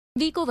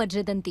विको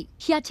वज्रदंती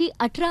ह्याची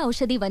 18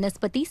 औषधी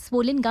वनस्पती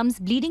स्वोलन गम्स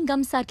ब्लीडिंग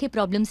गम्स सारखे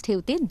प्रॉब्लेम्स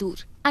ठेवते दूर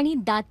आणि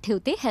दात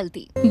ठेवते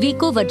हेल्दी।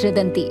 विको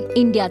वज्रदंती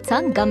इंडियाचा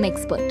गम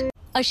एक्सपर्ट।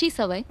 अशी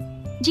सवय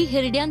जी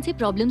हिरड्यांचे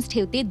प्रॉब्लेम्स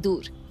ठेवते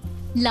दूर।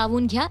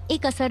 लावून घ्या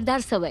एक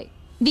असरदार सवय,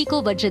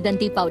 विको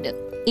वज्रदंती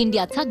पावडर,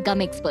 इंडियाचा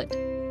गम एक्सपर्ट।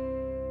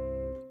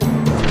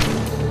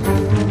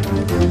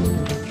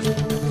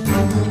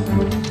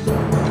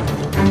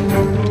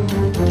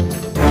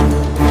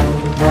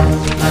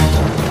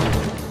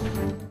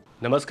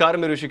 नमस्कार,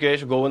 मी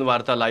ऋषिकेश। गोवन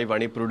वार्ता लाईव्ह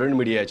आणि प्रुडंट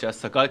मीडियाच्या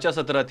सकाळच्या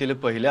सत्रातील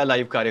पहिल्या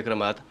लाईव्ह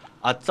कार्यक्रमात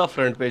आजचा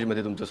फ्रंट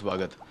पेजमध्ये तुमचं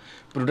स्वागत।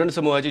 प्रुडंट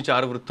समूहाची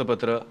 4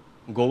 वृत्तपत्र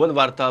गोवन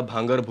वार्ता,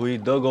 भांगरभुई,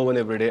 द गोवन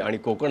एव्हरीडे आणि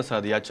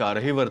कोकणसाद या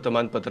 4ही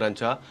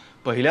वर्तमानपत्रांच्या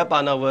पहिल्या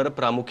पानावर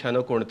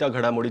प्रामुख्याने कोणत्या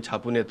घडामोडी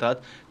छापून येतात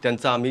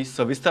त्यांचा आम्ही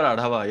सविस्तर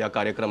आढावा या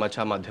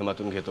कार्यक्रमाच्या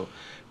माध्यमातून घेतो।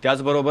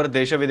 त्याचबरोबर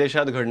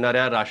देशविदेशात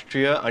घडणाऱ्या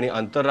राष्ट्रीय आणि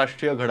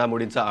आंतरराष्ट्रीय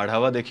घडामोडींचा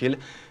आढावा देखील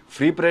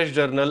फ्री प्रेस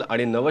जर्नल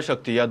आणि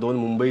नवशक्ती या 2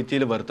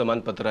 मुंबईतील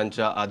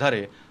वर्तमानपत्रांच्या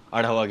आधारे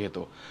आढावा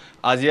घेतो।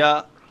 आज या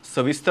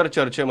सविस्तर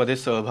चर्चेमध्ये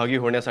सहभागी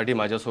होण्यासाठी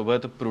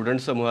माझ्यासोबत प्रुडंट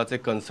समूहाचे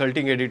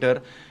कन्सल्टिंग एडिटर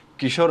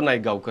किशोर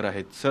नाईक गावकर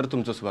आहेत। सर,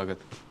 तुमचं स्वागत।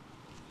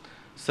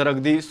 सर,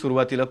 अगदी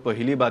सुरुवातीला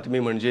पहिली बातमी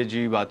म्हणजे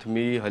जी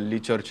बातमी हल्ली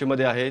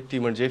चर्चेमध्ये आहे ती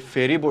म्हणजे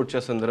फेरी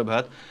बोटच्या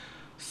संदर्भात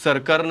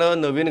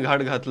सरकारनं नवीन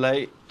घाट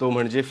घातलाय, तो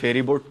म्हणजे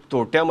फेरी बोट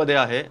तोट्यामध्ये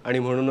आहे आणि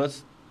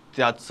म्हणूनच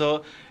त्याचं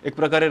एक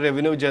प्रकारे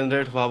रेव्हेन्यू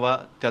जनरेट व्हावा,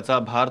 त्याचा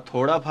भार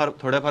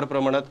थोड्याफार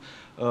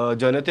प्रमाणात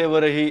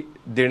जनतेवरही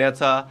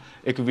देण्याचा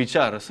एक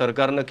विचार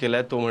सरकारनं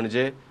केलाय। तो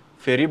म्हणजे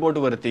फेरी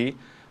बोटवरती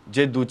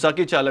जे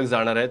दुचाकी चालक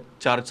जाणार आहेत,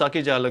 4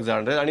 चाकी चालक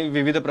जाणार आहेत आणि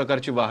विविध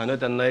प्रकारची वाहनं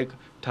त्यांना एक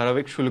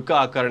ठराविक शुल्क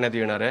आकारण्यात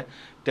येणार आहे,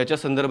 त्याच्या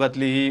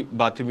संदर्भातली ही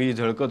बातमी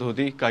झळकत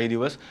होती काही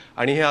दिवस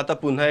आणि हे आता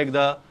पुन्हा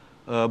एकदा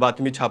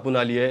बातमी छापून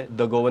आली आहे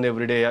द गोवन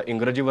एव्हरीडे या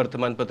इंग्रजी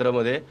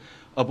वर्तमानपत्रामध्ये।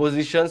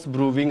 Oppositions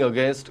brewing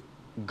against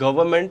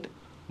government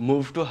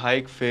move to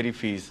hike ferry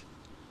fees.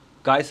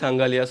 काय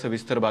सांगाल या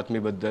सविस्तर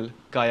बातमीबद्दल?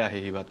 काय आहे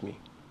ही बातमी?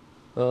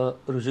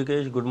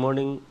 ऋषिकेश, गुड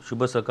मॉर्निंग,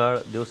 शुभ सकाळ,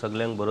 देव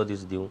सगळ्यांक बरो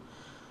दीस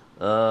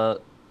दिवं।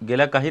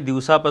 गेल्या काही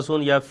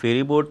दिवसापासून या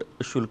फेरीबोट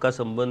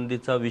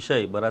शुल्कासंबंधीचा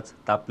विषय बराच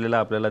तापलेला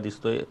आपल्याला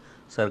दिसतोय।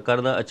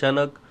 सरकारनं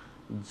अचानक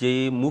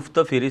जी मुफ्त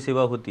फेरी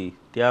सेवा होती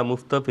त्या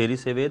मुफ्त फेरी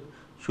सेवेत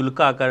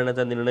शुल्क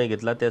आकारण्याचा निर्णय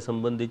घेतला।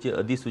 त्यासंबंधीची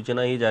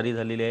अधिसूचनाही जारी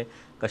झालेली आहे।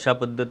 कशा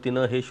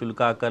पद्धतीनं हे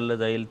शुल्क आकारलं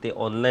जाईल, ते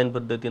ऑनलाईन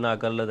पद्धतीनं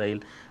आकारलं जाईल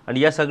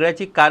आणि या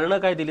सगळ्याची कारणं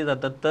काय दिली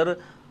जातात तर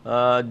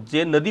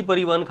जे नदी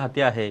परिवहन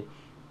खाते आहे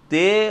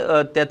ते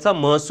त्याचा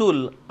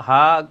महसूल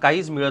हा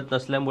काहीच मिळत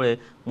नसल्यामुळे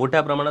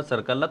मोठ्या प्रमाणात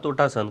सरकारला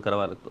तोटा सहन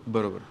करावा लागतो।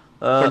 बरोबर,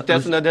 पण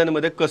त्याच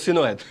नद्यांमध्ये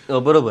कसिनो आहेत।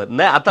 बरोबर,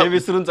 नाही आता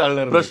विसरून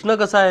चालणार नाही। प्रश्न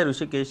कसा आहे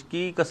ऋषिकेश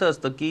की कसं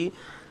असतं की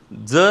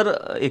जर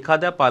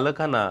एखाद्या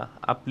पालकांना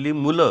आपली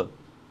मुलं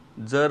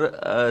जर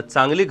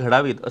चांगली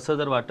घडावीत असं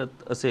जर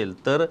वाटत असेल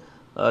तर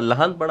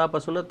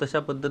लहानपणापासूनच तशा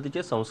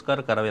पद्धतीचे संस्कार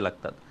करावे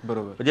लागतात।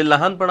 बरोबर, म्हणजे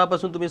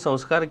लहानपणापासून तुम्ही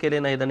संस्कार केले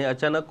नाहीत आणि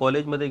अचानक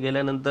कॉलेजमध्ये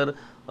गेल्यानंतर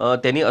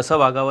त्यांनी असं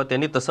वागावं,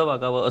 त्यांनी तसं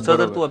वागावं असं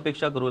जर तू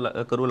अपेक्षा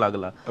करू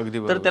लागला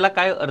तर त्याला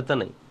काय अर्थ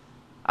नाही।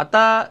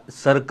 आता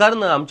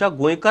सरकारनं आमच्या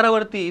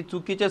गोंयकारावरती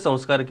चुकीचे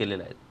संस्कार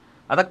केलेले आहेत।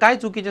 आता काय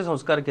चुकीचे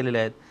संस्कार केलेले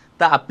आहेत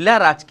तर आपल्या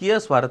राजकीय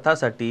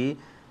स्वार्थासाठी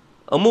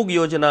अमुक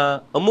योजना,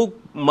 अमुक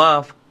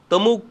माफ,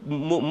 तमुक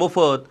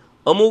मोफत,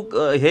 अमुक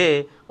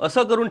हे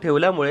असं करून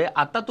ठेवल्यामुळे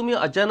आता तुम्ही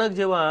अचानक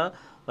जेव्हा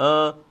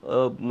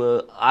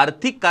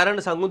आर्थिक कारण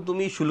सांगून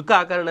तुम्ही शुल्क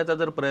आकारण्याचा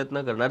जर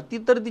प्रयत्न करणार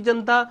ती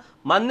जनता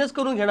मान्यच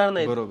करून घेणार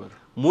नाही। बरोबर,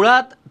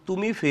 मुळात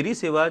तुम्ही फेरी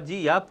सेवा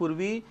जी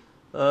यापूर्वी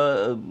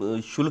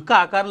शुल्क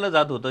आकारलं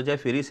जात होतं ज्या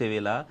फेरी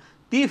सेवेला,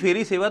 ती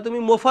फेरी सेवा तुम्ही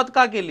मोफत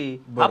का केली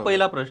हा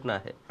पहिला प्रश्न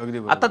आहे।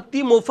 आता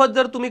ती मोफत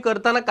जर तुम्ही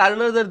करताना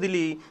कारणं जर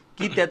दिली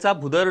की त्याचा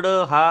भुदर्ड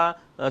हा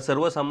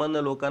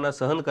सर्वसामान्य लोकांना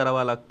सहन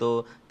करावा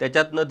लागतो,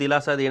 त्याच्यातनं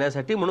दिलासा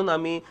देण्यासाठी म्हणून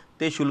आम्ही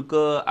ते शुल्क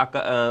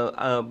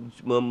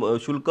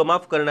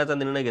माफ करण्याचा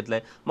निर्णय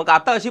घेतलाय, मग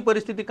आता अशी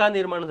परिस्थिती का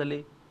निर्माण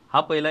झाली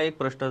हा पहिला एक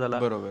प्रश्न झाला।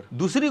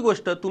 दुसरी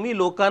गोष्ट, तुम्ही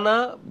लोकांना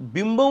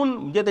बिंबवून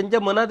म्हणजे त्यांच्या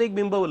मनात एक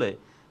बिंबवलंय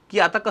की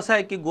आता कसं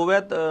आहे की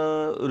गोव्यात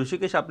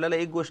ऋषिकेश आपल्याला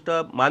एक गोष्ट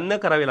मान्य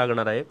करावी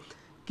लागणार आहे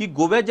की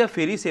गोव्यात ज्या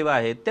फेरी सेवा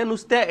आहेत त्या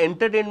नुसत्या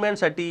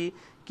एंटरटेनमेंटसाठी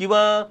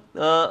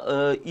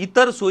किंवा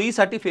इतर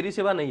सोयीसाठी फेरी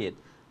सेवा नाही आहेत।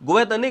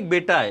 गोव्यात अनेक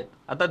बेटं आहेत,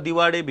 आता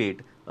दिवाडे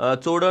बेट,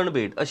 चोडण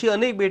बेट अशी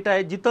अनेक बेटं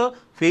आहेत जिथं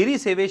फेरी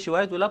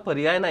सेवेशिवाय तुला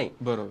पर्याय नाही।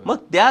 मग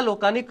त्या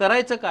लोकांनी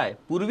करायचं काय?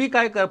 पूर्वी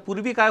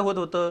काय होत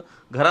होतं,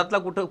 घरातला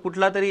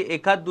कुठला तरी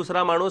एखाद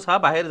दुसरा माणूस हा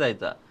बाहेर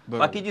जायचा,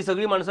 बाकीची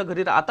सगळी माणसं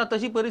घरी। आता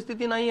तशी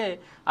परिस्थिती नाही आहे।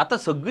 आता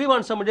सगळी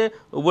माणसं म्हणजे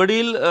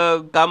वडील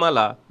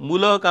कामाला,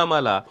 मुलं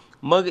कामाला,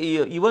 मग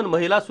इवन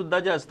महिला सुद्धा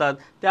ज्या असतात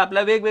त्या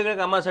आपल्या वेगवेगळ्या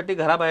कामासाठी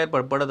घराबाहेर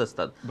पडत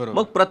असतात।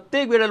 मग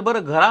प्रत्येक वेळेला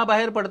बरं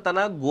घराबाहेर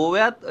पडताना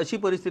गोव्यात अशी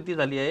परिस्थिती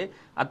झाली आहे,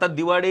 आता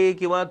दिवाडे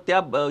किंवा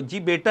त्या जी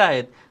बेटं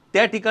आहेत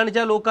त्या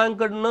ठिकाणच्या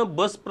लोकांकडनं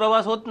बस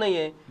प्रवास होत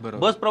नाहीये.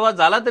 बस प्रवास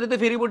झाला तरी ते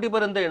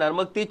फेरीबोटीपर्यंत येणार,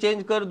 मग ती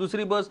चेंज कर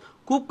दुसरी बस.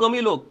 खूप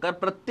कमी लोक, कारण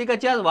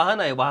प्रत्येकाचे आज वाहन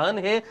आहे, वाहन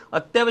हे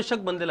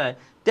अत्यावश्यक बनलेलं आहे.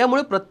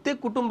 त्यामुळे प्रत्येक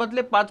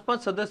कुटुंबातले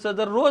 5-5 सदस्य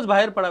जर रोज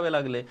बाहेर पडावे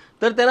लागले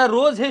तर त्यांना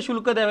रोज हे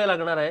शुल्क द्यावे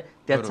लागणार आहे.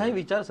 त्याचाही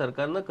विचार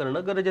सरकारनं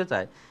करणं गरजेचं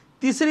आहे.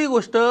 तिसरी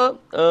गोष्ट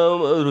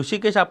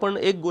ऋषिकेश, आपण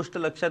एक गोष्ट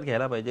लक्षात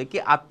घ्यायला पाहिजे की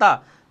आता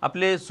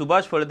आपले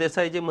सुभाष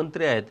फळदेसाई जे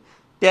मंत्री आहेत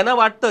त्यांना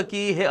वाटतं की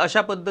हे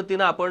अशा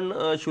पद्धतीनं आपण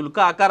शुल्क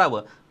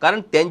आकारावं,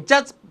 कारण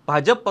त्यांच्याच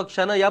भाजप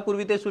पक्षानं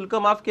यापूर्वी ते शुल्क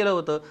माफ केलं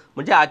होतं.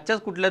 म्हणजे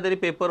आजच्याच कुठल्या तरी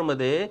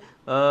पेपरमध्ये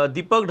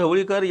दीपक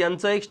ढवळीकर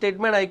यांचं एक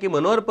स्टेटमेंट आहे की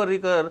मनोहर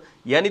पर्रिकर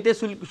यांनी ते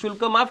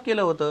शुल्क माफ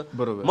केलं होतं.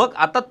 मग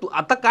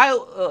आता काय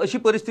अशी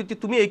परिस्थिती,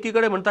 तुम्ही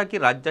एकीकडे म्हणता की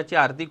राज्याची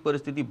आर्थिक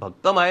परिस्थिती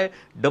भक्कम आहे,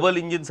 डबल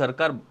इंजिन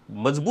सरकार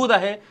मजबूत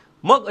आहे,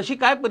 मग अशी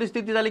काय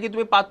परिस्थिती झाली की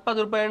तुम्ही 5-5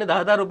 रुपये आणि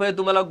 10-10 रुपये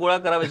तुम्हाला गोळा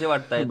करावेसे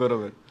वाटतायत?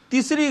 बरोबर.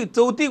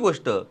 चौथी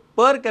गोष्ट,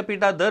 पर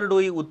कॅपिटा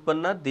दरडोई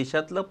उत्पन्नात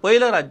देशातलं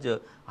पहिलं राज्य,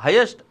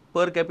 हायेस्ट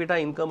पर कॅपिटा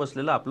इन्कम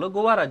असलेलं आपलं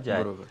गोवा राज्य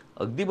आहे.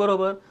 अगदी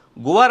बरोबर.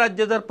 गोवा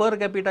राज्य जर पर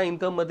कॅपिटा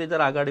इन्कम मध्ये जर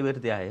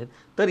आघाडीवरती आहेत,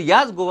 तर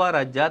याच गोवा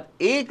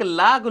राज्यात 1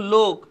 लाख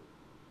लोक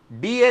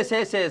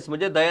DSSS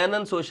म्हणजे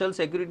दयानंद सोशल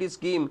सेक्युरिटी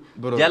स्कीम,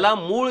 ज्याला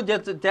मूळ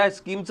त्या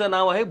स्कीमचं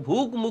नाव आहे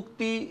भूक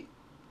मुक्ती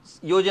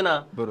योजना,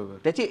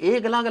 त्याचे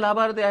 1 लाख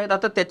लाभार्थी आहेत.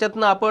 आता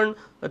त्याच्यातनं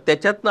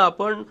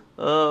आपण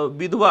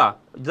विधवा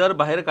जर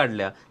बाहेर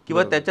काढल्या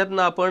किंवा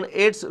त्याच्यातनं आपण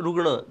एड्स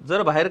रुग्ण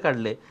जर बाहेर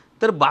काढले,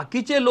 तर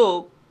बाकीचे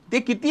लोक ते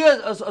किती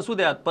असू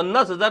द्यात,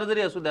 50,000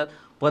 जरी असू द्यात,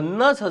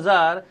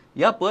 50,000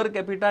 या पर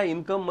कॅपिटा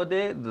इन्कम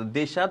मध्ये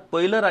देशात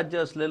पहिलं राज्य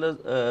असलेलं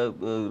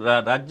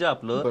राज्य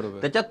आपलं,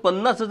 त्याच्यात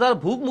 50,000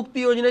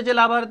 भूकमुक्ती योजनेचे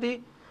लाभार्थी,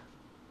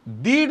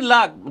 1.5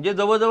 लाख म्हणजे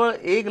जवळजवळ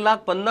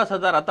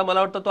 1,50,000. आता मला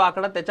वाटतं तो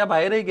आकडा त्याच्या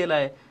बाहेरही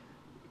गेलाय.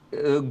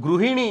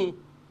 गृहिणी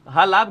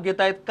हा लाभ घेत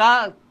आहेत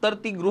का, तर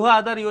ती गृह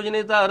आधार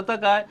योजनेचा अर्थ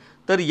काय,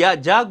 तर या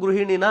ज्या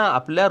गृहिणींना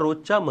आपल्या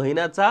रोजच्या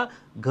महिन्याचा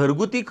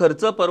घरगुती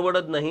खर्च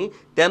परवडत नाही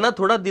त्यांना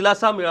थोडा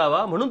दिलासा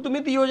मिळावा म्हणून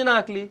तुम्ही ती योजना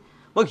आखली.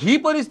 मग ही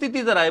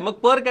परिस्थिती जर आहे, मग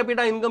पर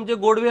कॅपिटा इन्कमचे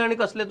गोडवे आणि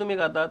कसले तुम्ही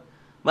खातात?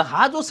 मग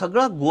हा जो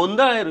सगळा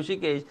गोंधळ आहे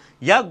ऋषिकेश,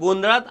 या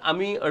गोंधळात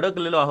आम्ही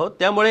अडकलेलो आहोत.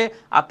 त्यामुळे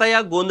आता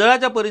या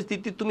गोंधळाच्या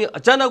परिस्थितीत तुम्ही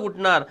अचानक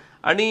उठणार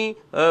आणि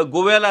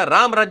गोव्याला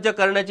राम राज्य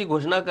करण्याची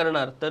घोषणा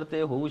करणार, तर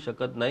ते होऊ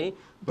शकत नाही.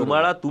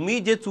 तुम्ही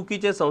जे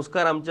चुकीचे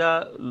संस्कार आमच्या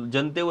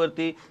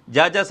जनतेवरती,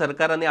 ज्या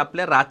सरकारने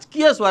आपल्या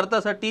राजकीय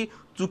स्वार्थासाठी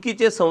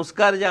चुकीचे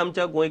संस्कार जे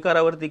आमच्या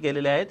गोयकारावरती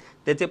केलेले आहेत,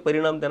 त्याचे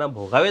परिणाम त्यांना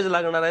भोगावेच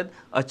लागणार आहेत.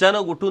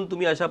 अचानक उठून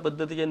तुम्ही अशा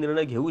पद्धतीचे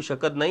निर्णय घेऊ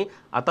शकत नाही.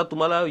 आता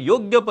तुम्हाला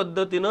योग्य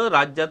पद्धतीनं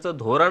राज्याचं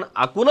धोरण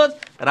आखूनच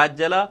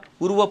राज्याला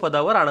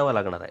पूर्वपदावर आणावं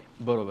लागणार आहे.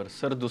 बरोबर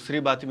सर. दुसरी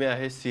बातमी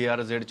आहे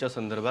CRZच्या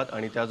संदर्भात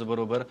आणि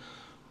त्याचबरोबर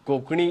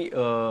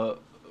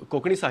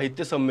कोकणी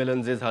साहित्य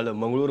संमेलन जे झालं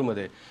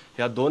मंगळूरमध्ये,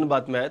 ह्या 2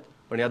 बातम्या आहेत.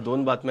 पण या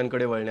 2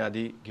 बातम्यांकडे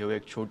वळण्याआधी घेऊ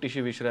एक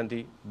छोटीशी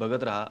विश्रांती.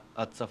 बघत रहा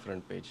आजचा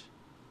फ्रंट पेज.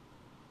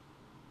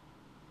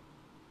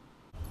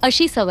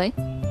 अशी सवय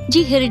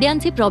जी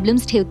हिरड्यांचे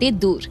प्रॉब्लेम्स ठेवते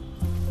दूर.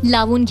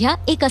 लावून घ्या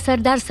एक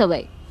असरदार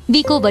सवय,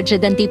 विको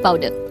वज्रदंती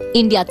पावडर,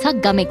 इंडियाचा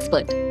गम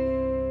एक्सपर्ट.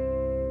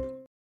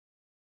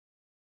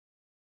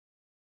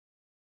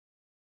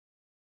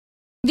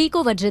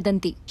 विको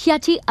वज्रदंती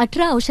ह्याची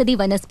 18 औषधी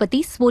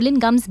वनस्पती स्वोलन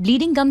गम्स,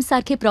 ब्लीडिंग गम्स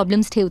सारखे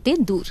प्रॉब्लेम्स ठेवते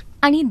दूर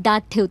आणि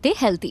दात ठेवते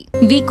हेल्दी.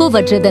 विको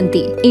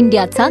वज्रदंती,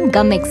 इंडियाचा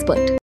गम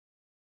एक्सपर्ट.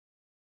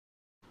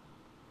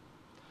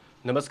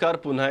 नमस्कार,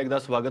 पुन्हा एकदा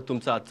स्वागत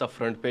तुमचं आजचा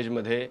फ्रंट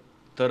पेजमध्ये.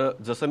 तर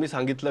जसं मी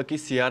सांगितलं की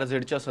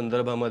CRZच्या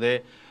संदर्भामध्ये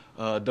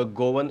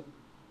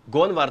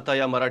गोवन वार्ता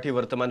या मराठी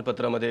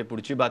वर्तमानपत्रामध्ये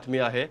पुढची बातमी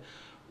आहे.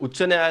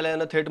 उच्च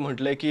न्यायालयानं थेट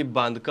म्हटलंय की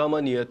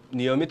बांधकामं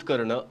नियमित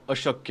करणं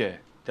अशक्य आहे.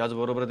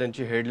 त्याचबरोबर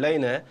त्यांची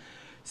हेडलाईन आहे,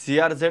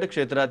 CRZ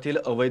क्षेत्रातील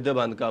अवैध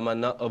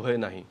बांधकामांना अभय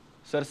नाही.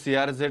 सर,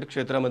 CRZ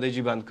क्षेत्रामध्ये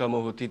जी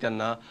बांधकामं होती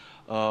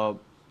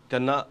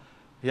त्यांना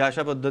या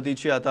अशा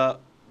पद्धतीची आता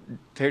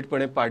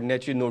थेटपणे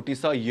पाडण्याची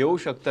नोटिसा येऊ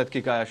शकतात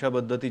की काय, अशा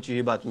पद्धतीची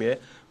ही बातमी आहे.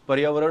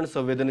 पर्यावरण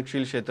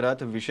संवेदनशील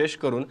क्षेत्रात, विशेष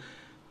करून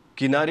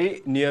किनारी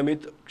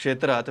नियमित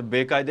क्षेत्रात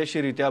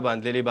बेकायदेशीररित्या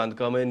बांधलेली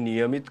बांधकामे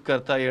नियमित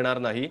करता येणार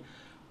नाही,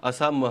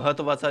 असा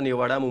महत्त्वाचा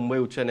निवाडा मुंबई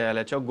उच्च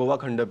न्यायालयाच्या गोवा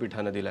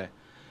खंडपीठानं दिलाय.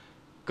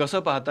 कसं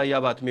पाहता या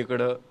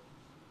बातमीकडं,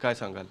 काय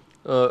सांगाल?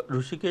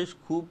 ऋषिकेश,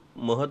 खूप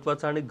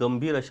महत्त्वाचा आणि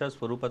गंभीर अशा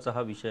स्वरूपाचा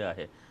हा विषय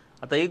आहे.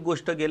 आता एक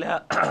गोष्ट गेल्या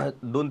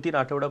 2-3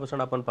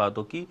 आठवड्यापासून आपण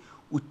पाहतो की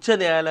उच्च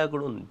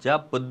न्यायालयाकडून ज्या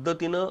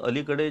पद्धतीनं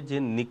अलीकडे जे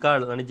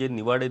निकाल आणि जे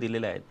निवाडे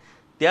दिलेले आहेत,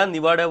 त्या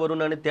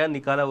निवाड्यावरून आणि त्या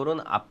निकालावरून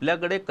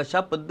आपल्याकडे कशा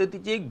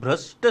पद्धतीची एक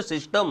भ्रष्ट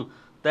सिस्टम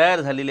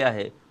तयार झालेली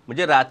आहे.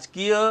 म्हणजे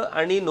राजकीय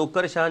आणि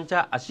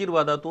नोकरशहांच्या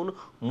आशीर्वादातून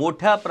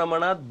मोठ्या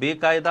प्रमाणात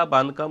बेकायदा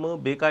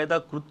बांधकामं, बेकायदा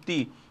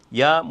कृती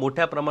या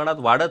मोठ्या प्रमाणात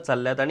वाढत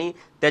चालल्यात आणि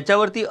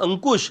त्याच्यावरती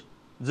अंकुश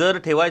जर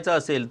ठेवायचा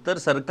असेल तर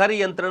सरकारी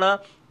यंत्रणा,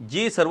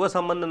 जी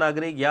सर्वसामान्य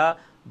नागरिक या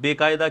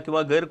बेकायदा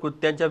किंवा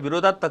गैरकृत्यांच्या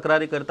विरोधात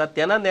तक्रारी करतात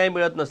त्यांना न्याय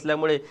मिळत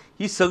नसल्यामुळे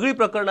ही सगळी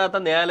प्रकरणं आता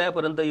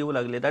न्यायालयापर्यंत येऊ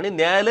लागलेत आणि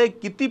न्यायालय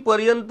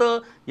कितीपर्यंत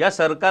या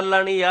सरकारला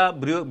आणि या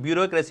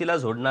ब्युरोक्रेसीला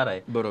झोडणार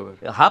आहे,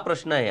 बरोबर, हा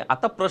प्रश्न आहे.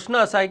 आता प्रश्न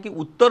असा आहे की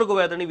उत्तर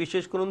गोव्यात आणि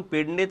विशेष करून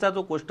पेडणेचा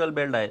जो कोस्टल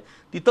बेल्ट आहे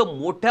तिथं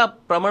मोठ्या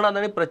प्रमाणात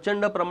आणि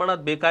प्रचंड प्रमाणात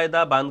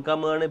बेकायदा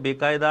बांधकामं आणि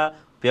बेकायदा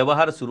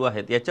व्यवहार सुरू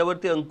आहेत.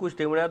 याच्यावरती अंकुश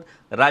ठेवण्यात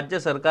राज्य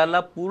सरकारला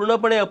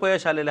पूर्णपणे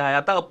अपयश आलेलं आहे.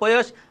 आता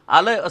अपयश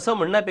आलंय असं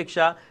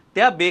म्हणण्यापेक्षा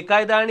त्या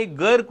बेकायदा आणि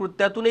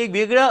गैरकृत्यातून एक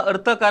वेगळं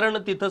अर्थकारण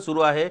तिथं सुरू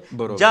आहे,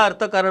 ज्या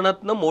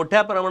अर्थकारणातून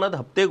मोठ्या प्रमाणात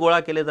हप्ते गोळा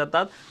केले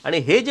जातात आणि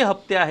हे जे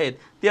हप्ते आहेत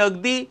ते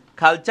अगदी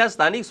खालच्या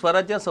स्थानिक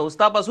स्वराज्य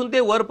संस्थापासून ते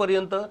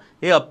वरपर्यंत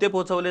हे हप्ते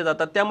पोहोचवले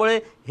जातात. त्यामुळे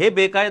हे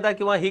बेकायदा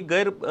किंवा ही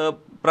गैर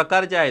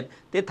प्रकार जे आहेत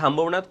ते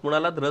थांबवण्यात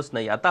कुणालाच रस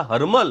नाही. आता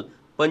हरमल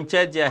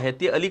पंचायत जी आहे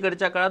ती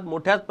अलीकडच्या काळात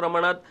मोठ्याच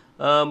प्रमाणात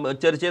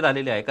चर्चेत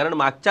आलेली आहे, कारण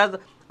मागच्याच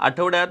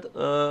आठवड्यात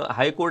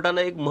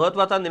हायकोर्टाने एक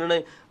महत्त्वाचा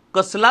निर्णय,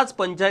 कसलाच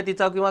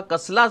पंचायतीचा किंवा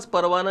कसलाच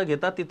परवाना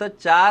घेता तिथं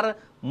 4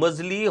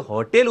 मजली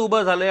हॉटेल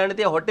उभं झालं आहे आणि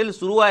ते हॉटेल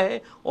सुरू आहे.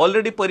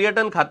 ऑलरेडी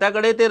पर्यटन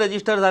खात्याकडे ते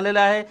रजिस्टर झालेलं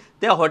आहे.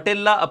 त्या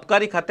हॉटेलला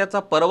अबकारी खात्याचा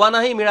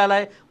परवानाही मिळाला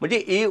आहे.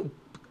 म्हणजे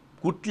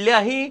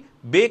कुठल्याही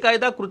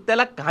बेकायदा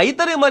कृत्याला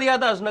काहीतरी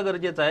मर्यादा असणं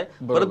गरजेचं आहे,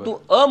 परंतु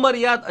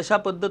अमर्याद अशा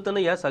पद्धतीनं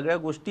या सगळ्या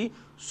गोष्टी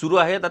सुरू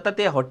आहेत. आता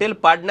ते हॉटेल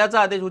पाडण्याचा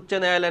आदेश उच्च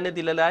न्यायालयाने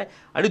दिलेला आहे.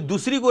 आणि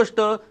दुसरी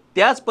गोष्ट,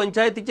 त्याच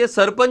पंचायतीचे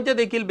सरपंच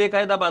देखील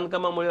बेकायदा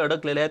बांधकामामुळे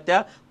अडकलेले आहेत.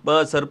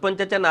 त्या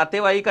सरपंचाच्या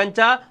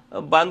नातेवाईकांच्या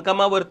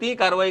बांधकामावरती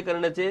कारवाई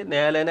करण्याचे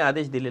न्यायालयाने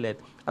आदेश दिलेले आहेत.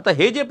 आता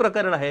हे जे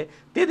प्रकरण आहे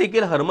ते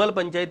देखील हरमल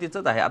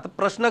पंचायतीचंच आहे. आता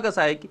प्रश्न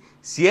कसा आहे की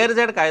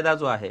CRZ कायदा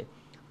जो आहे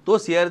तो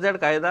CRZ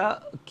कायदा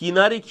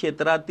किनारी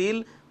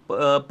क्षेत्रातील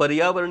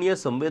पर्यावरणीय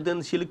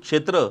संवेदनशील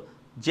क्षेत्र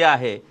जे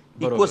आहे,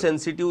 इको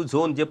सेन्सिटिव्ह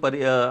झोन जे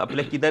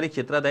आपल्या किनारी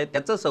क्षेत्रात आहे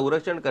त्याचं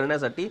संरक्षण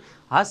करण्यासाठी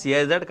हा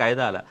CRZ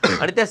कायदा आला.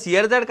 आणि त्या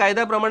CRZ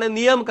कायद्याप्रमाणे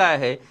नियम काय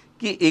आहे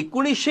की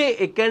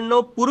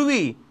 1991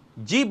 पूर्वी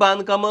जी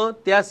बांधकामं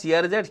त्या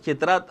CRZ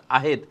क्षेत्रात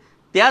आहेत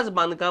त्याच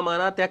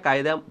बांधकामांना त्या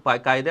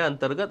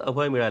कायद्याअंतर्गत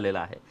अभय मिळालेला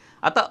आहे.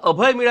 आता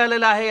अभय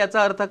मिळालेला आहे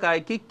याचा अर्थ काय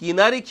की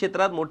किनारी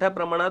क्षेत्रात मोठ्या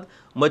प्रमाणात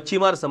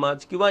मच्छीमार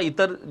समाज किंवा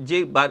इतर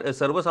जे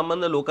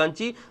सर्वसामान्य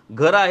लोकांची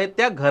घरं आहेत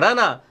त्या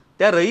घरांना,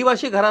 त्या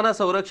रहिवाशी घरांना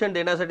संरक्षण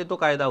देण्यासाठी तो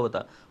कायदा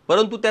होता.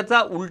 परंतु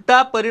त्याचा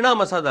उलटा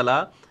परिणाम असा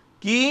झाला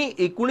की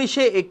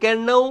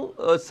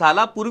 1991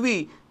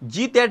 सालापूर्वी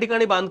जी त्या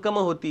ठिकाणी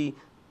बांधकामं होती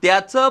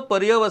त्याचं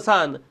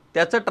पर्यवसान,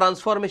 त्याचं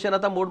ट्रान्सफॉर्मेशन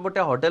आता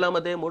मोठमोठ्या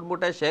हॉटेलामध्ये,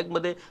 मोठमोठ्या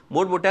शेकमध्ये,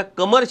 मोठमोठ्या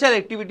कमर्शियल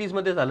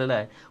ॲक्टिव्हिटीजमध्ये झालेलं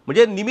आहे.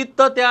 म्हणजे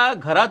निमित्त त्या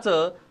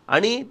घराचं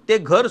आणि ते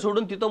घर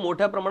सोडून तिथं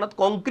मोठ्या प्रमाणात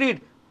कॉन्क्रीट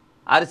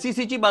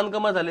RCCची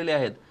बांधकामं झालेली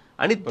आहेत.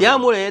 आणि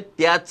त्यामुळे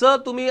त्याचं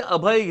तुम्ही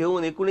अभय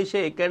घेऊन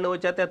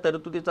 1991च्या त्या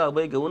तरतुदीचा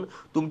अभय घेऊन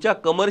तुमच्या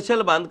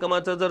कमर्शियल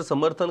बांधकामाचं जर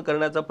समर्थन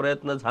करण्याचा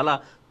प्रयत्न झाला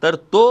तर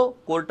तो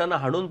कोर्टानं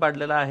हाणून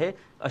पाडलेला आहे.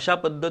 अशा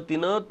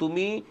पद्धतीनं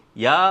तुम्ही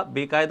या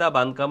बेकायदा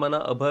बांधकामांना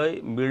अभय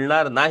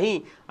मिळणार नाही.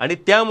 आणि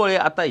त्यामुळे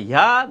आता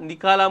ह्या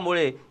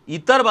निकालामुळे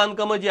इतर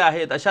बांधकामं जी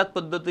आहेत अशाच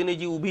पद्धतीने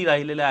जी उभी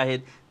राहिलेल्या आहेत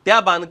त्या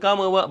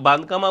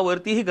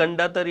बांधकामावरतीही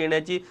गंडातर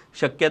येण्याची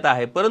शक्यता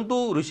आहे.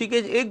 परंतु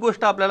ऋषिकेश, एक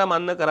गोष्ट आपल्याला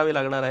मान्य करावी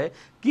लागणार आहे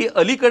की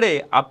अलीकडे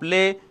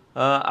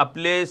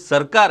आपले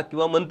सरकार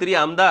किंवा मंत्री,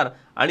 आमदार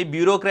आणि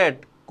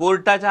ब्युरोक्रॅट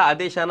कोर्टाच्या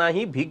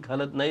आदेशांनाही भीक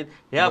घालत नाहीत.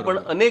 हे आपण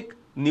अनेक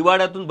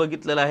निवाड्यातून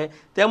बघितलेलं आहे.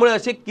 त्यामुळे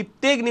असे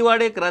कित्येक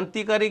निवाडे,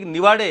 क्रांतिकारी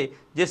निवाडे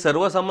जे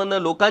सर्वसामान्य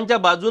लोकांच्या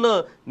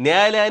बाजूनं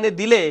न्यायालयाने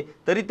दिले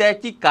तरी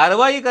त्याची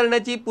कारवाई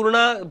करण्याची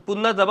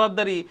पुन्हा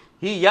जबाबदारी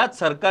ही याच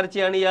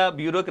सरकारची आणि या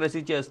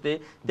ब्युरोक्रेसीची असते.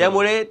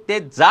 त्यामुळे ते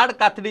जाड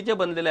कातडीचे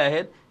बनलेले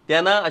आहेत.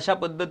 त्यांना अशा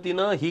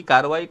पद्धतीनं ही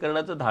कारवाई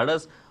करण्याचं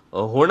धाडस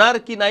होणार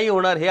की नाही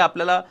होणार हे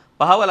आपल्याला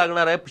पाहावं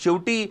लागणार आहे.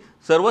 शेवटी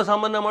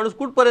सर्वसामान्य माणूस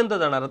कुठपर्यंत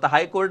जाणार? आता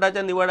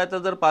हायकोर्टाच्या निवाड्याचं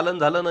जर पालन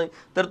झालं नाही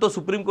तर तो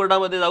सुप्रीम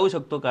कोर्टामध्ये जाऊ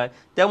शकतो काय?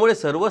 त्यामुळे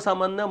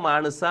सर्वसामान्य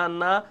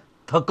माणसांना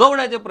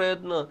थकवण्याचे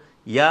प्रयत्न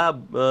या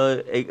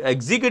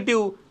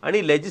एक्झिक्युटिव्ह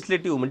आणि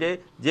लेजिस्लेटिव्ह म्हणजे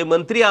जे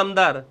मंत्री,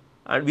 आमदार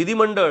आणि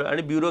विधिमंडळ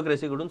आणि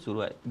ब्युरोक्रेसीकडून सुरू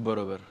आहे.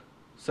 बरोबर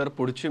सर.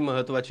 पुढची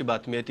महत्त्वाची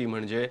बातमी आहे ती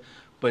म्हणजे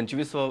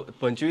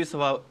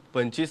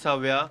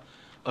 25व्या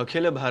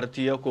अखिल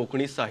भारतीय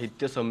कोकणी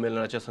साहित्य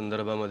संमेलनाच्या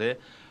संदर्भामध्ये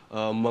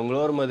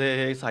मंगळूरमध्ये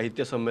हे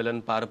साहित्य संमेलन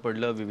पार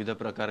पडलं. विविध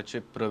प्रकारचे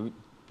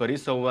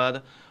परिसंवाद,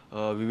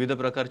 विविध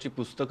प्रकारची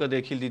पुस्तकं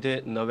देखील तिथे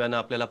नव्यानं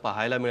आपल्याला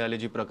पाहायला मिळाली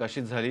जी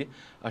प्रकाशित झाली.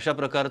 अशा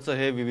प्रकारचं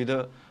हे विविध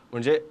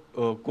म्हणजे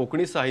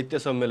कोकणी साहित्य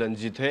संमेलन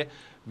जिथे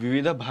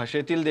विविध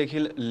भाषेतील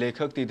देखील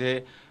लेखक तिथे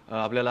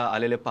आपल्याला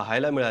आलेले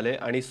पाहायला मिळाले.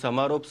 आणि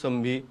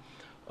समारोपसंभी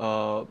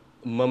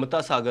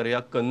ममता सागर या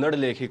कन्नड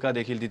लेखिका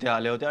देखील तिथे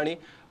आल्या होत्या आणि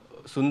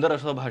सुंदर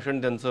असं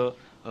भाषण त्यांचं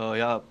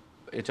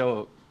याच्या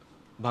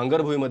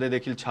भांगरभुईमध्ये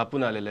देखील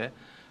छापून आलेलं आहे.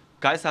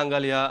 काय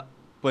सांगाल या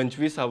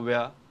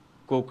 25व्या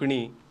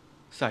कोकणी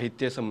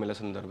साहित्य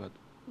संमेलनासंदर्भात?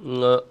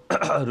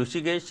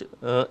 ऋषिकेश,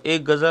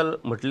 एक गजाल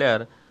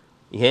म्हटल्यार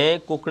हे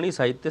कोकणी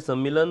साहित्य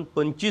संमेलन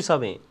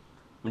 25वे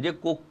म्हणजे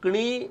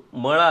कोकणी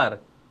मळार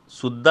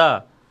सुद्धा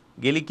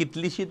गेली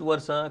कितलीशीच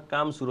वर्सां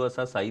काम सुरू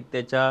आसा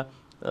साहित्याच्या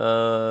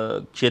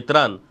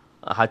क्षेत्रान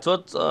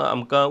हाचोच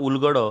आमकां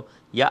उलगडो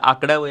ह्या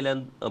आंकड्या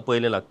वयल्यान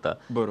पयलें लागता.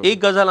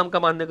 एक गजाल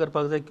आमकां मान्य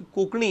करपाक जाय की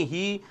कोंकणी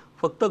ही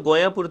फक्त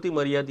गोंया पुरती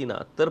मर्यादी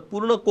ना, तर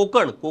पूर्ण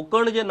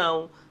कोकण जें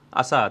नांव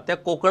आसा त्या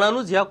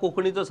कोकणानूच ह्या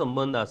कोंकणीचो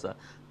संबंध आसा.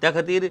 त्या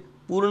खातीर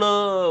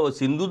पूर्ण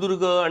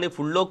सिंधुदुर्ग आनी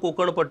फुडलो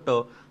कोकण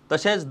पट्टो,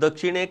 तशेंच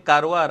दक्षिणेक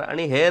कारवार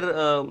आनी हेर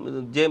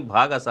जे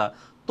भाग आसा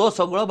तो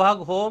सगळो भाग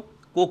हो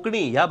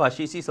कोंकणी ह्या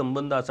भाशेशी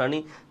संबंध आसा.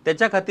 आनी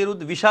त्याच्या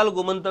खातीरूच विशाल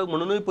गोमंतक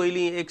म्हणूनय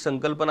पयलीं एक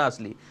संकल्पना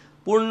आसली.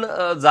 पूण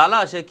जाला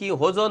अशें की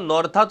हो जो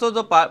नॉर्थाचो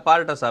जो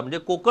पार्ट आसा म्हणजे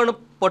कोकण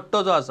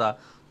पट्टो जो आसा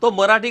तो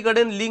मराठी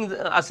कडेन लिंक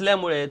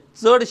असल्यामुळे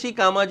चडशी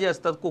कामां जी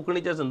असतात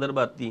कोंकणीच्या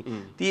संदर्भात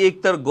ती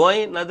एक तर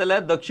गोंय नाजाल्यार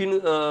दक्षिण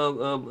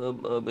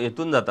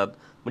हेतून जातात,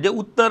 म्हणजे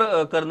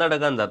उत्तर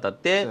कर्नाटकान जातात.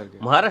 ते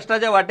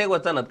महाराष्ट्राच्या वाटेक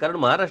वचनात, कारण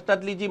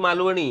महाराष्ट्रातली जी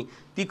मालवणी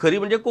ती खरी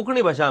म्हणजे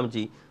कोंकणी भाशा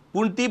आमची,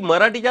 पूण ती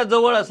मराठीच्या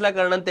जवळ असल्या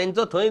कारणान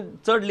त्यांचो थंय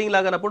चड लिंक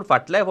लागना. पूण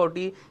फाटल्या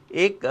फावटी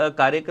एक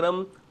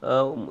कार्यक्रम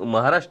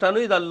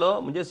महाराष्ट्रानूय जाल्लो,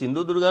 म्हणजे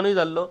सिंधुदुर्गानूय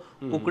जाल्लो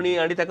कोंकणी,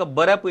 आणि ताका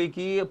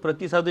बऱ्यापैकी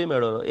प्रतिसादूय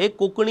मेळ्ळो. एक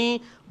कोंकणी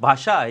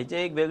भाशा हेचें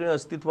एक वेगळें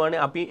अस्तित्व. आनी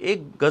आमी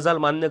एक गजाल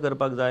मान्य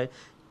करपाक जाय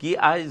की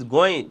आयज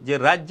गोंय जे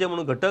राज्य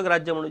म्हणून घटक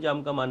राज्य म्हणून जी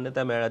आमकां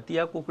मान्यता मेळ्ळा ती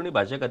ह्या कोंकणी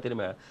भाशे खातीर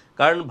मेळ्ळा.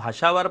 कारण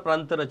भाशावार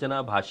प्रांत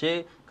रचना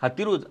भाशे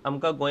खातीरूच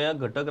आमकां गोंयाक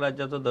घटक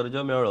राज्याचो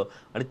दर्जो मेळ्ळो.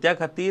 आनी त्या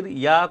खातीर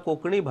ह्या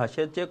कोंकणी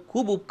भाशेचे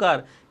खूब उपकार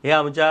हे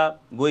आमच्या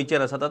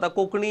गोंयचेर आसात. आतां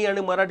कोंकणी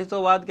आनी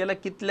मराठीचो वाद गेल्या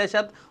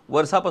कितल्याशाच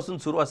वर्सां पासून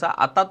सुरू आसा.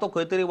 आतां तो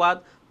खंय तरी वाद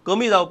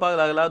कमी जावपाक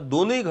लागला.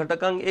 दोनूय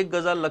घटकांक एक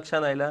गजाल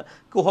लक्षांत आयल्या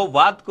की हो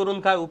वाद करून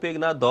काय उपेग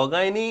ना.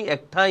 दोगांयनी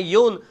एकठांय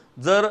येवन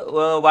जर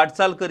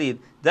वाटचाल करीत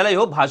जाल्यार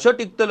ह्यो भाशो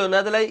टिकतल्यो,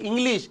 ना जाल्यार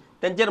इंग्लीश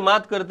तेंचेर मात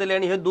करतली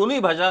आनी हे दोनूय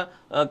भाशा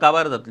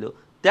काबार जातल्यो.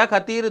 त्या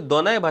खातीर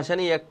दोनाय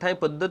भाशांनी एकठांय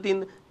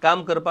पद्दतीन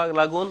काम करपाक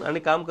लागून आनी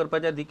काम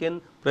करपाच्या दिकेन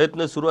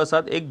प्रयत्न सुरू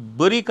आसात. एक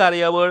बरी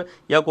कार्यावळ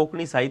ह्या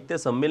कोंकणी साहित्य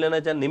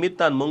संमेलनाच्या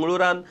निमित्तान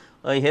मंगळुरान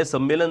हे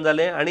संमेलन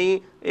जालें. आनी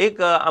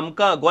एक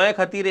आमकां गोंया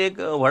खातीर एक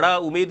व्हडा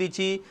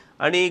उमेदीची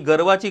आनी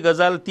गर्वाची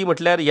गजाल ती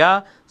म्हटल्यार ह्या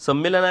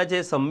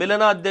संमेलनाचे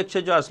संमेलनाध्यक्ष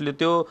ज्यो आसल्यो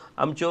त्यो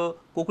आमच्यो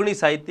कोंकणी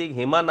साहित्यीक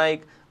हेमा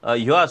नायक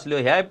ह्यो आसल्यो.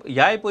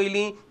 ह्याय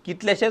पयलीं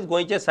कितलेशेच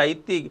गोंयचे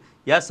साहित्यीक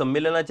ह्या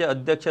संमेलनाचे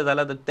अध्यक्ष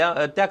जाला.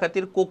 त्या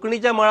खातीर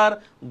कोंकणीच्या मळार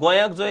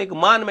गोंयाक जो एक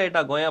मान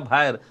मेळटा गोंया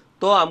भायर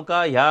तो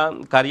आमकां ह्या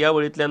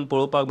कार्यावळींतल्यान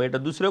पळोवपाक मेळटा.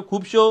 दुसऱ्यो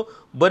खुबश्यो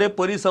बरे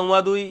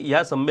परिसंवादूय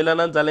ह्या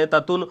संमेलनांत जाले.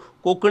 तातूंत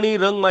कोंकणी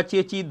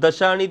रंगमाचयेची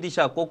दशा आनी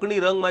दिशा, कोंकणी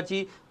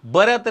रंगमाची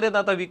बऱ्या तरेन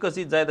आतां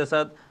विकसीत जायत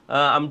आसात.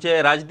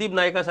 आमचे राजदीप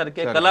नायका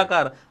सारके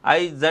कलाकार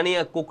आयज जाणी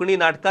कोंकणी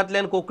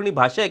नाटकांतल्यान कोंकणी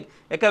भाशेक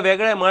एका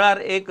वेगळ्या मळार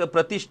एक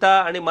प्रतिश्ठा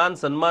आनी मान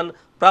सन्मान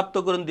प्राप्त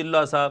करून दिल्लो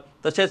आसा.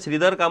 तशेंच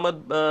श्रीधर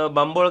कामत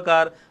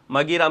बांबोळकार,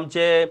 मागीर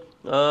आमचे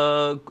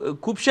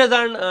खुबशे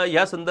जाण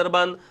ह्या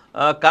संदर्भान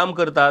काम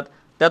करतात.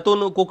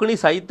 तातूंत कोंकणी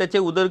साहित्याचे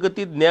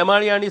उदरगतीत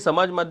नेमाळी आनी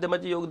समाज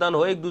माध्यमाचें योगदान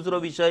हो एक दुसरो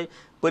विशय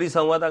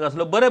परिसंवादाक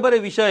आसलो. बरे बरे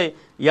विशय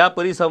ह्या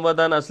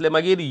परिसंवादान आसले.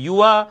 मागीर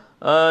युवा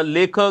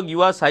लेखक,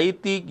 युवा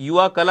साहित्यीक,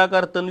 युवा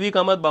कलाकार तन्वी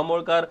कामत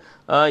बांबोळकार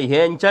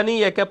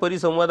हेंच्यांनी एका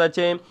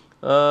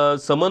परिसंवादाचें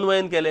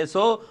समन्वयन केलें.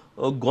 सो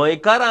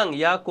गोंयकारांक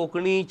ह्या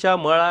कोंकणीच्या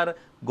मळार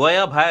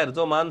गोंया भायर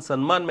जो मान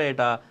सन्मान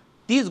मेळटा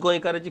तीच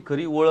गोंयकाराची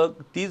खरी वळख,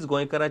 तीच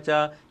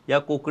गोंयकाराच्या ह्या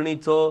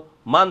कोंकणीचो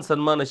मान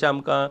सन्मान अशें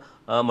आमकां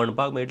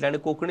म्हणपाक मेळटलें. आनी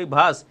कोंकणी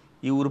भास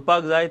ही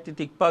उरपाक जाय, ती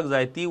टिकपाक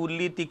जाय. ती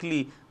उरली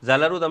टिकली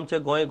जाल्यारूच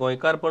आमचें गोंय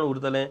गोंयकारपण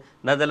उरतलें,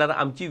 नाजाल्यार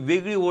आमची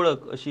वेगळी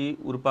वळख अशी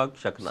उरपाक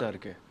शकना.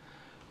 सारकें.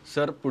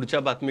 सर, पुढच्या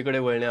बातमीकडे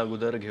वळण्या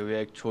अगोदर घेऊया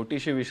एक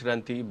छोटीशी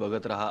विश्रांती.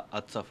 बघत रहा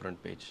आजचा फ्रंट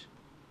पेज.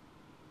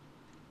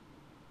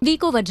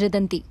 विको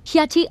वज्रदंती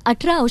ह्याची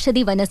 18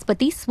 औषधी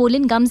वनस्पती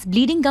स्वोलन गम्स,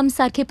 ब्लीडिंग गम्स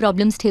सारखे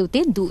प्रॉब्लेम्स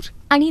ठेवते दूर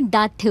आणि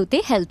दात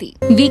ठेवते हेल्दी.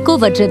 विको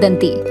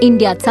वज्रदंती,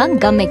 इंडियाचा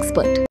गम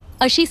एक्सपर्ट.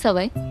 अशी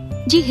सवय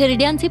जी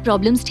हिरड्यांचे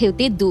प्रॉब्लेम्स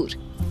ठेवते दूर.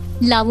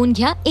 लावून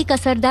घ्या एक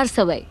असरदार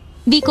सवय.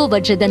 विको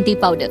वज्रदंती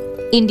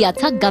पावडर,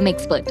 इंडियाचा गम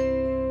एक्सपर्ट.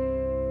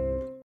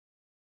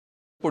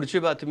 पुढची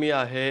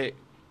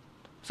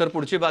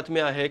बातमी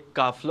आहे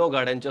काफलो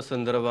गाड्यांच्या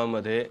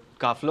संदर्भामध्ये.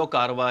 काफलो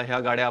कारवा ह्या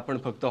गाड्या आपण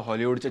फक्त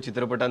हॉलिवूडच्या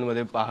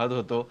चित्रपटांमध्ये पाहत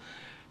होतो,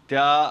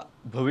 त्या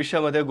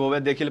भविष्यामध्ये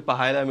गोव्यात देखील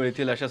पाहायला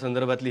मिळतील अशा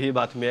संदर्भातली ही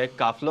बातमी आहे.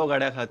 काफलो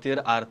गाड्या खातीर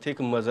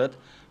आर्थिक मजत,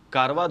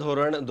 कारवा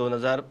धोरण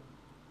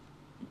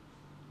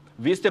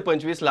 2020 ते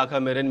 25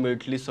 लाखांमेरेन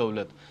मेळटली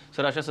सवलत.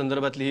 सर, अशा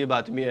संदर्भातली ही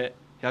बातमी आहे.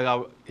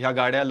 ह्या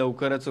गाड्या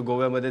लवकरच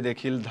गोव्यामध्ये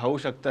देखील धावू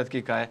शकतात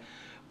की काय?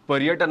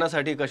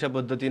 पर्यटनासाठी कशा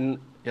पद्धतीने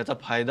याचा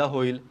फायदा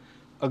होईल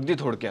अगदी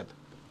थोडक्यात?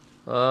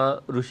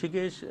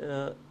 ऋषिकेश,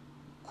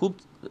 खूप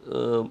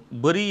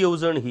बरी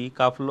येवजण ही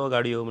काफलो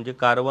गाडयो, म्हणजे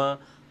कारवा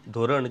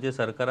धोरण जे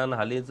सरकारान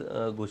हालींच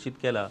घोशीत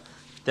केला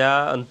त्या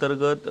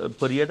अंतर्गत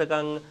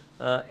पर्यटकांक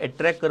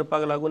एट्रॅक्ट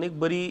करपाक लागून एक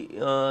बरी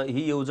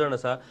ही येवजण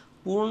आसा.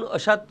 पूण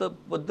अशा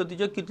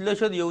पद्दतीच्यो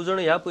कितल्योश्योच येवजण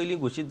ह्या पयलीं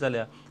घोशीत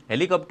जाल्या.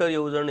 हेलिकॉप्टर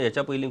येवजण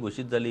ह्याच्या पयलीं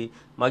घोशीत जाली.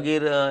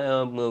 मागीर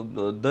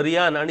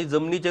दर्यान आनी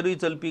जमनीचेरूय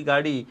चलपी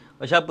गाडी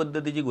अशा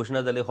पद्दतीची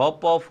घोशणा जाली.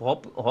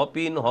 हॉप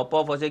इन हॉप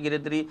ऑफ अशें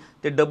कितें तरी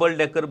ते डबल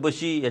डेकर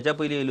बशी ह्याच्या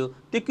पयलीं येयल्यो.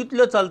 ते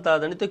कितल्यो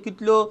चलतात आनी ते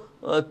कितल्यो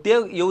ते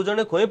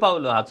येवजण्यो खंय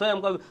पावल्यो हाचोय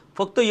आमकां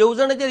फक्त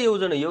येवजणेचेर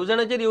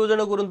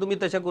येवजण करून तुमी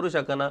तशें करूं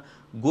शकना.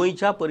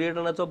 गोंयच्या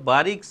पर्यटनाचो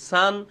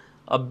बारीकसान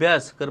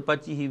अभ्यास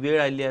करपाची ही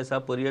वेळ आयिल्ली आसा.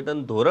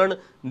 पर्यटन धोरण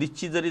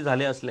निश्चित जरी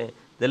झालें असलें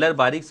जाल्यार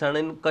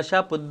बारीकसाणेन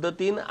कशा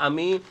पद्दतीन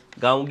आमी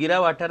गांवगिऱ्या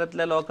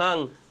वाठारांतल्या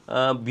लोकांक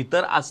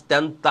भितर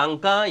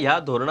तांकां ह्या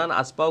धोरणान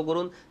आस्पाव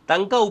करून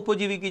तांकां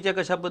उपजिविकेचें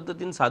कशा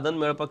पद्दतीन साधन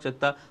मेळपाक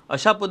शकता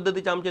अशा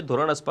पद्दतीचें आमचें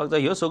धोरण आसपाक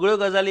जाय. ह्यो सगळ्यो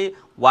गजाली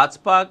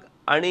वाचपाक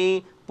आनी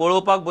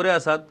पळोवपाक बऱ्यो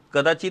आसात.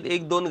 कदाचित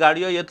 1-2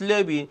 गाडयो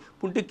येतल्योय बी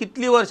पूण ते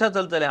कितलीं वर्सां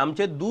चलतले.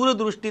 आमचे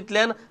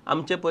दूरदृश्टींतल्यान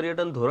आमचें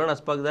पर्यटन धोरण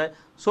आसपाक जाय.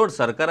 सोड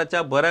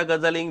सरकाराच्या बऱ्या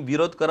गजालींक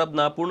विरोध करप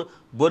ना पूण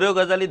बऱ्यो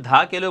गजाली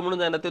 10 केल्यो म्हणून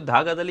जायना. त्यो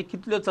 10 गजाली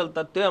कितल्यो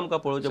चलतात त्यो आमकां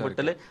पळोवचें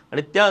पडटलें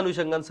आनी त्या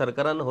अनुषंगान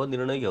सरकारान हो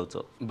निर्णय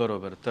घेवचो.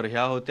 बरोबर. तर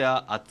ह्या होत्या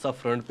आजचा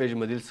फ्रंट पेज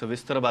मधील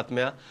सविस्तर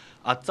बातम्या.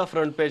 आजचा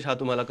फ्रंट पेज हा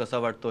तुम्हाला कसा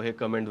वाटतो हे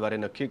कमेंटद्वारे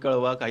नक्की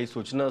कळवा. काही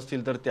सूचना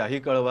असतील तर त्याही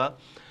कळवा.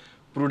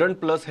 प्रुडंट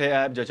प्लस हे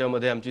ॲप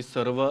ज्याच्यामध्ये आमची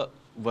सर्व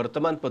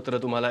वर्तमानपत्र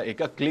तुम्हाला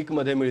एका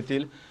क्लिकमध्ये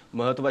मिळतील.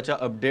 महत्त्वाच्या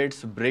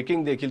अपडेट्स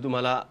ब्रेकिंग देखील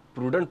तुम्हाला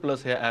प्रुडंट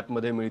प्लस ह्या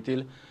ॲपमध्ये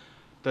मिळतील.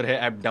 तर हे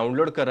ॲप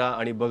डाउनलोड करा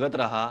आणि बघत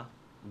राहा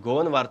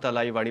गोवन वार्ता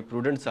लाईव्ह आणि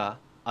प्रुडंटचा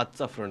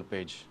आजचा फ्रंट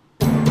पेज.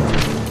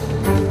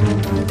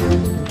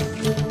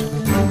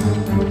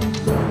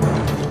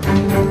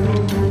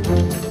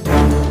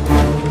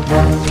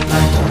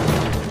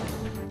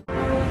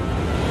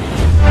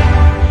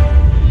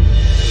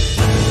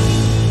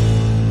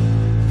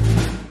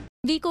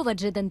 विको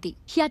वज्रदंती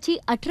ह्याची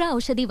 18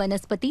 औषधी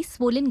वनस्पती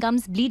स्वोलन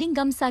गम्स ब्लीडिंग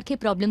गम्स सारखे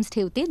प्रॉब्लेम्स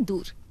ठेवते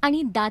दूर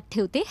आणि दात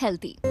ठेवते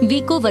हेल्दी.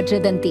 विको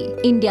वज्रदंती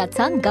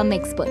इंडियाचा गम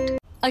एक्सपर्ट.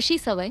 अशी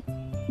सवय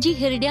जी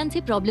हिरड्यांचे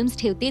प्रॉब्लेम्स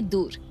ठेवते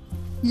दूर.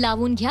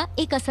 लावून घ्या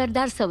एक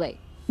असरदार सवय.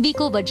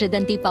 विको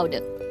वज्रदंती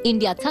पावडर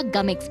इंडियाचा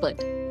गम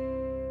एक्सपर्ट.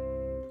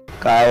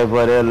 काय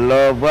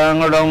बरेलो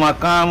बांगडो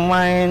म्हाका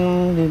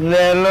मायन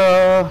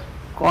दिलेलो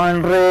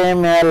कोण रे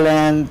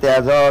मेल्यान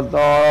त्याचो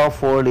तो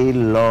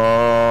फोडिल्लो.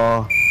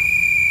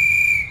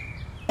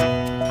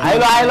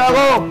 आयलो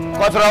गो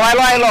कचरो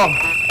वालो आयलो.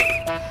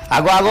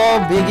 आगो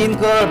बेगीन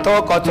कर तो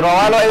कचरो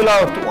वालो आयलो.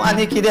 तूं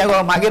आनी कितें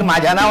गो मागीर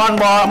म्हाज्या नांवान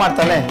बोवाळ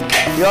मारतले.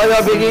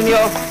 यो बेगीन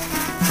यो.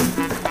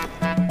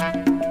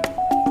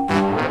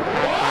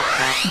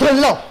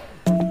 धरलो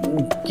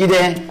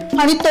कितें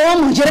आणि तो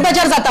म्हजेर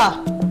बेजार जाता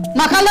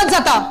म्हाका लज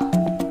जाता.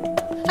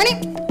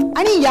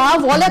 आणि ह्या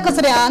ओल्या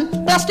कचऱ्यान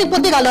प्लास्टीक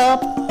पत्ती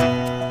घालप.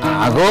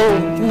 आगो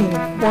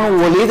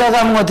पण ओलीच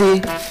आसा मगो ती.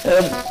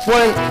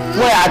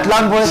 पळय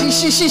हातलान पळय.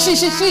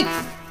 शी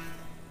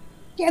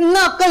केन्ना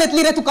अक्कल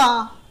येतली रे तुका.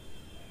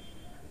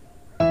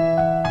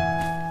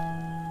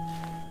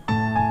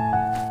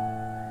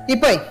 ही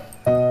पळय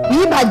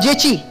ही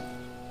भाजयेची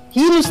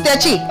ही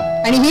नुस्त्याची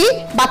आणि ही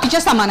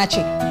बाकीच्या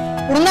सामानाची.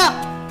 पूर्ण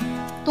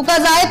तुका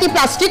जाय ती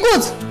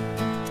प्लास्टिकूच.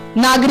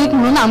 नागरिक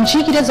म्हणून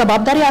आमची कितें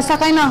जबाबदारी आसा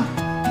काय ना.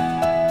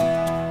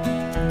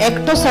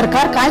 एकटो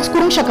सरकार कांयच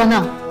करूंक शकना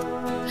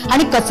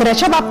आणि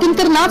कचऱ्याच्या बाबतीत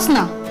तर नाच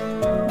ना.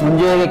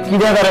 म्हणजे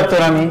कितें करप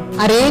तर आमी.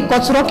 अरे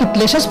कचरो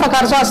कितलेशेच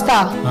प्रकारचो असता.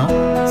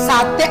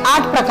 7 ते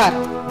 8 प्रकार.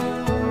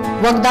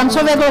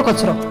 वखदांचो वेगळो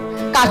कचरो,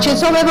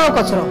 काचेचो वेगळो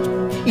कचरो,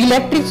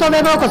 इलेक्ट्रिकचो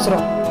वेगळो कचरो.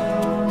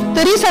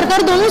 तरी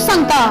सरकार दोनूच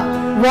सांगता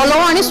वलो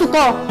आणि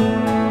सुको.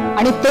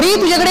 आणि तरी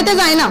तुझ्याकडे ते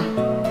जायना.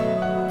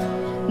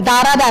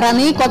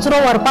 दारांनी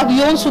कचरो व्हरपाक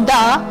येवन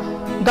सुद्धा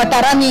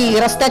गटारांनी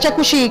रस्त्याच्या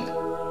कुशीक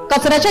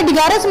कचऱ्याच्या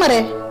ढिगारच मरे.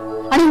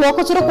 आणि हो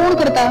कचरो कोण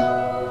करता.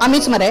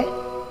 आमीच मरे.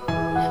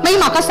 मागीर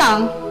म्हाका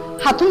सांग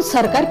हातून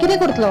सरकार कितें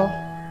करतलो.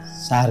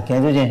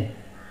 सारकें तुजें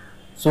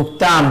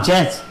चुकता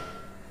आमचेंच.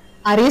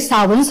 अरे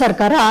सावंत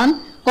सरकारान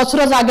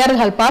कचरो जाग्यार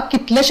घालपाक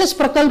कितलेशेच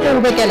प्रकल्प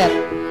उबे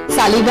केल्यात.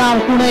 सालिगांव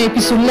कुणय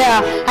पिसुल्ल्या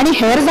आणि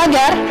हेर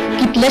जाग्यार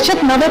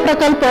कितलेशेच नवे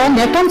प्रकल्प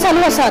नेटान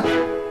चालू आसात.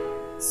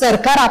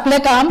 सरकार आपले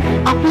काम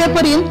आपले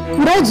परीन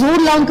पुराय जोर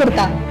लावन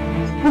करता.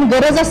 पूण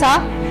गरज आसा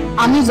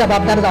आमी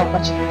जबाबदार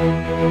जावपाची.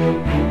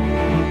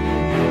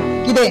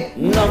 कितें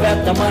नव्या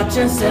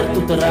दमाचे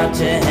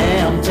सेरतुतराचे हे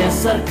आमचे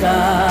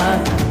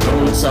सरकार.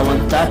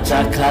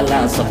 सावंताच्या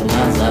खाला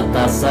सपना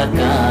जाता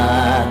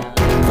साकार.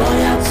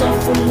 गोंयाचो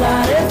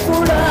फुल्लारे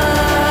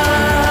फुडार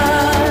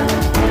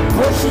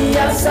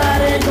खोशिया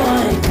सारे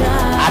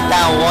गोंयकार. आता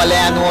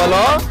ओल्यान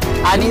ओलो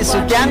आणि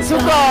सुक्यान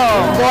सुको.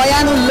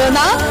 गोंयान उरलो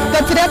ना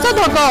कचऱ्याचो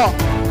धोको.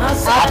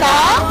 आता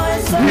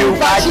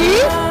भिवपाची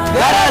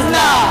गरज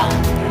ना.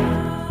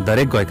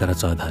 दरेक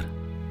गोंयकाराचो आधार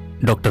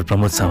डॉक्टर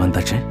प्रमोद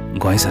सावंताचे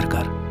गोंय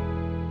सरकार.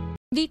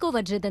 विको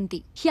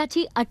वज्रदंती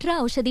ह्याची 18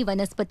 औषधी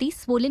वनस्पती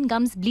स्वोलन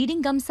गम्स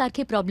ब्लीडिंग गम्स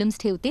सारखे प्रॉब्लेम्स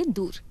ठेवते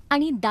दूर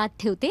आणि दात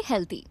ठेवते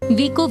हेल्दी.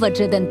 विको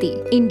वज्रदंती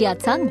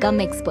इंडियाचा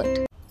गम एक्सपर्ट.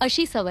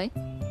 अशी सवय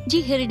जी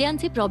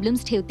हिरड्यांचे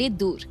प्रॉब्लेम्स ठेवते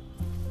दूर.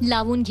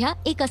 लावून घ्या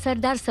एक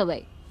असरदार सवय.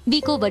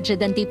 विको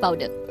वज्रदंती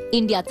पावडर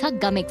इंडियाचा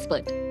गम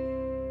एक्सपर्ट.